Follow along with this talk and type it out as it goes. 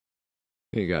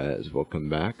Hey guys, welcome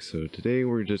back. So today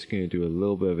we're just going to do a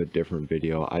little bit of a different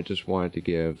video. I just wanted to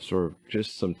give sort of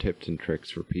just some tips and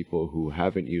tricks for people who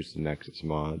haven't used the Nexus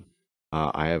mod.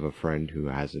 I have a friend who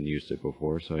hasn't used it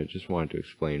before, so I just wanted to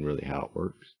explain really how it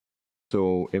works.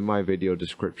 So in my video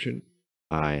description,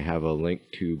 I have a link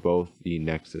to both the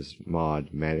Nexus mod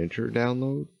manager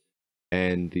download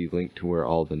and the link to where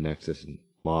all the Nexus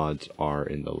mods are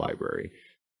in the library.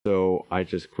 So I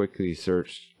just quickly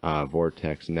searched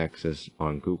Vortex Nexus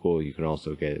on Google. You can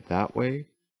also get it that way.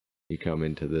 You come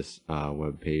into this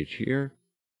web page here.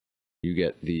 You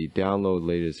get the download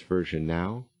latest version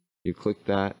now. You click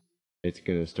that. It's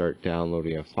going to start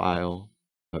downloading a file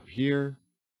up here.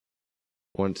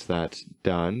 Once that's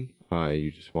done,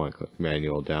 you just want to click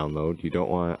manual download. You don't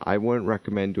want. I wouldn't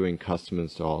recommend doing custom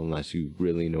install unless you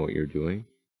really know what you're doing,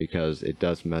 because it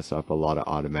does mess up a lot of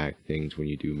automatic things when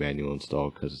you do manual install,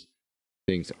 because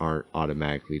things aren't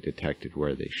automatically detected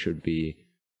where they should be,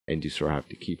 and you sort of have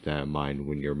to keep that in mind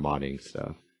when you're modding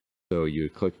stuff. So you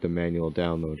click the manual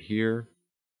download here.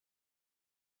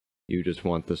 You just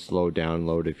want the slow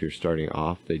download if you're starting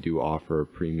off. They do offer a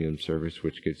premium service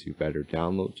which gives you better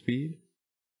download speed.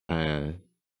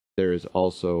 There is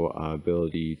also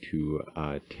ability to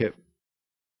tip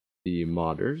the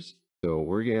modders. So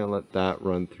we're going to let that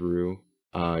run through.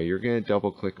 You're going to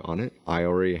double click on it. I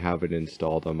already have it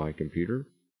installed on my computer,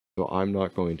 so I'm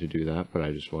not going to do that, but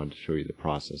I just wanted to show you the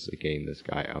process of getting this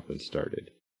guy up and started.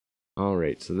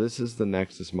 Alright, so this is the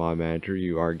Nexus mod manager.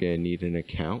 You are going to need an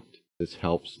account. This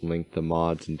helps link the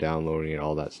mods and downloading and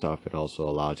all that stuff. It also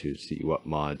allows you to see what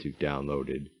mods you've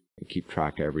downloaded and keep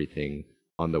track of everything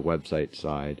on the website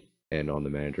side and on the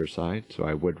manager side. So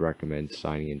I would recommend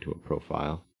signing into a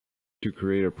profile. To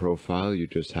create a profile, you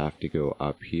just have to go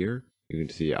up here. You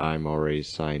can see I'm already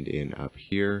signed in up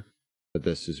here, but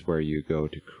this is where you go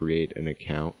to create an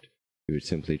account. You would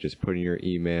simply just put in your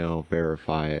email,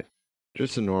 verify it.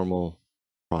 Just a normal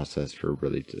process for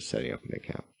really just setting up an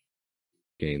account.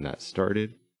 Getting that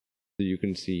started. So you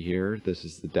can see here, this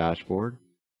is the dashboard.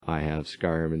 I have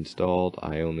Skyrim installed.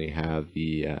 I only have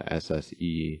the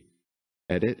SSE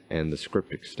edit and the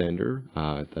script extender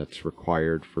that's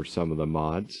required for some of the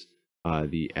mods.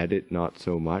 The edit, not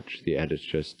so much. The edit's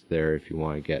just there if you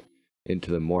want to get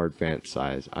into the more advanced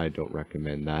size. I don't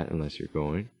recommend that unless you're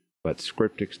going. But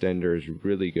script extender is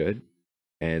really good.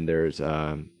 And there's,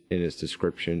 in its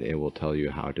description, it will tell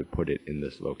you how to put it in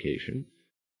this location.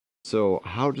 So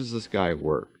how does this guy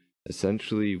work?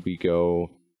 Essentially, we go,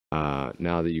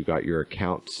 now that you got your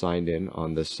account signed in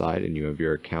on this side and you have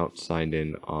your account signed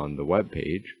in on the web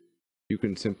page, you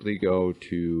can simply go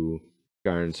to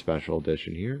Skyrim Special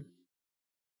Edition here.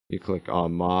 You click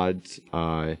on mods.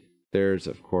 There's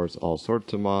of course all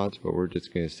sorts of mods, but we're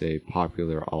just going to say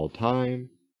popular all time.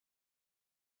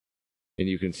 And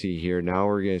you can see here, now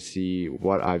we're going to see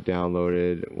what I've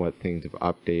downloaded, what things have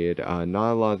updated.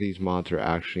 Not a lot of these mods are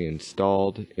actually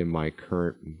installed in my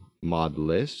current mod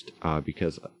list,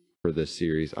 because for this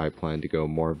series I plan to go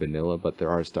more vanilla, but there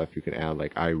are stuff you can add.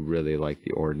 Like, I really like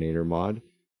the Ordinator mod.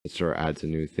 It sort of adds a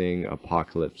new thing,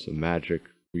 Apocalypse of Magic,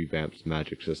 revamps the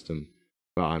magic system.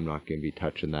 But I'm not going to be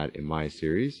touching that in my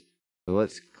series. So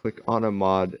let's click on a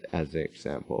mod as an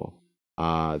example.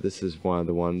 This is one of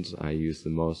the ones I use the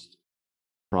most,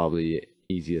 probably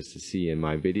easiest to see in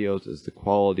my videos, is the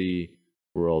quality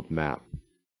world map.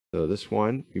 So this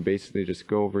one, you basically just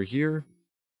go over here,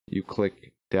 you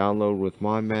click download with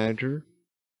mod manager.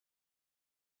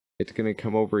 It's going to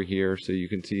come over here, so you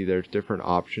can see there's different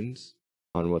options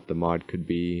on what the mod could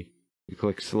be. You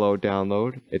click slow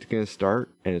download, it's going to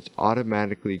start, and it's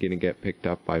automatically going to get picked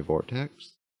up by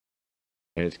Vortex,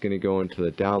 and it's going to go into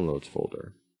the downloads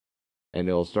folder, and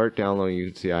it'll start downloading.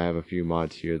 You can see I have a few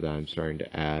mods here that I'm starting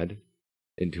to add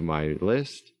into my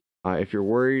list. If you're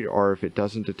worried, or if it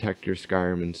doesn't detect your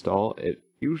Skyrim install, it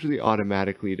usually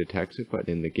automatically detects it, but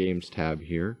in the games tab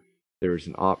here, there's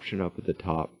an option up at the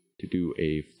top to do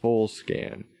a full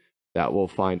scan. That will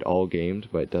find all games,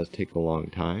 but it does take a long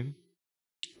time.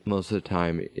 Most of the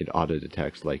time it auto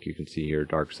detects, like you can see here,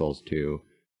 Dark Souls 2.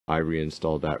 I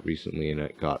reinstalled that recently and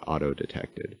it got auto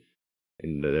detected.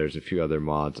 And there's a few other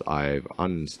mods I've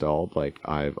uninstalled, like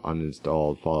I've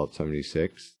uninstalled Fallout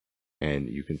 76, and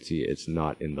you can see it's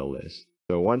not in the list.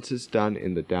 So once it's done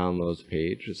in the downloads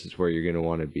page, this is where you're going to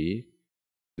want to be.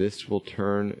 This will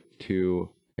turn to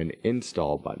an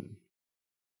install button.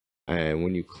 And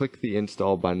when you click the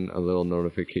install button, a little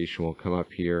notification will come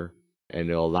up here, and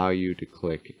it'll allow you to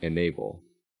click enable.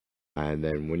 And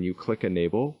then when you click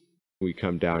enable, we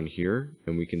come down here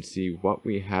and we can see what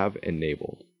we have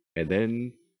enabled. And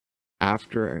then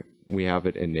after we have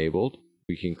it enabled,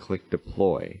 we can click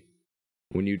deploy.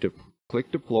 When you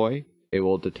click deploy. It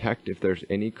will detect if there's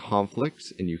any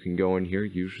conflicts, and you can go in here.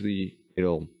 Usually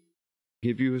it'll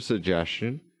give you a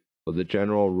suggestion, but the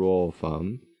general rule of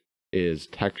thumb is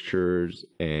textures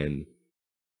and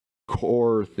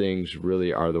core things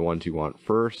really are the ones you want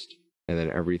first, and then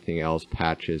everything else,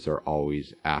 patches, are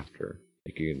always after.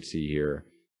 Like you can see here,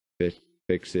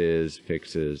 fixes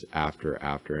after,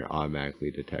 and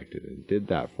automatically detected and did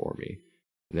that for me.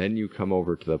 And then you come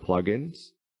over to the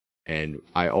plugins, and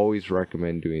I always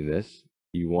recommend doing this.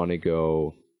 You want to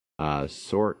go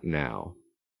sort now.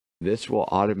 This will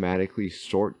automatically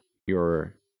sort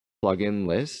your plugin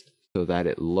list so that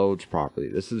it loads properly.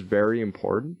 This is very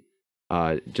important.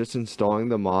 Just installing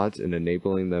the mods and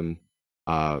enabling them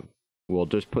will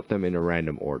just put them in a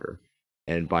random order.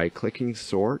 And by clicking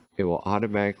sort, it will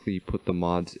automatically put the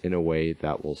mods in a way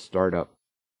that will start up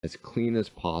as clean as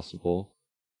possible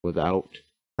without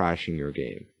crashing your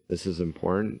game. This is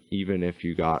important even if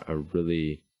you got a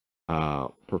really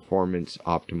performance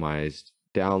optimized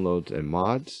downloads and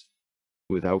mods.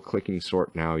 Without clicking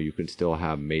sort now, you can still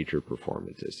have major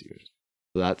performance issues.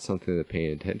 So that's something to pay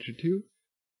attention to.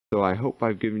 So I hope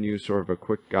I've given you sort of a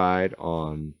quick guide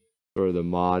on sort of the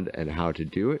mod and how to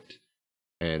do it.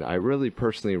 And I really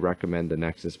personally recommend the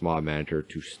Nexus Mod Manager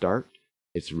to start.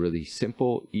 It's really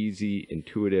simple, easy,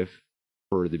 intuitive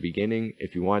for the beginning.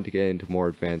 If you want to get into more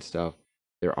advanced stuff,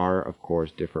 there are, of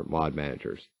course, different mod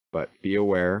managers. But be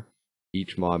aware,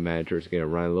 each mod manager is going to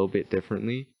run a little bit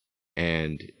differently,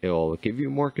 and it'll give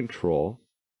you more control.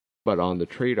 But on the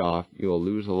trade-off, you'll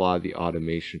lose a lot of the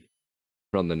automation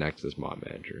from the Nexus Mod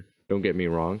Manager. Don't get me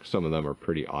wrong, some of them are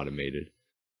pretty automated.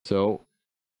 So,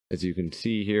 as you can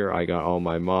see here, I got all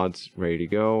my mods ready to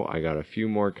go. I got a few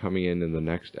more coming in the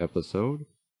next episode.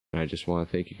 And I just want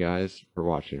to thank you guys for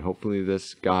watching. Hopefully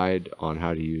this guide on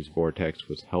how to use Vortex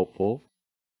was helpful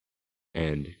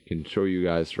and can show you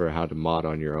guys sort of how to mod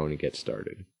on your own and get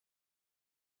started.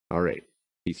 Alright,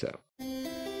 peace out.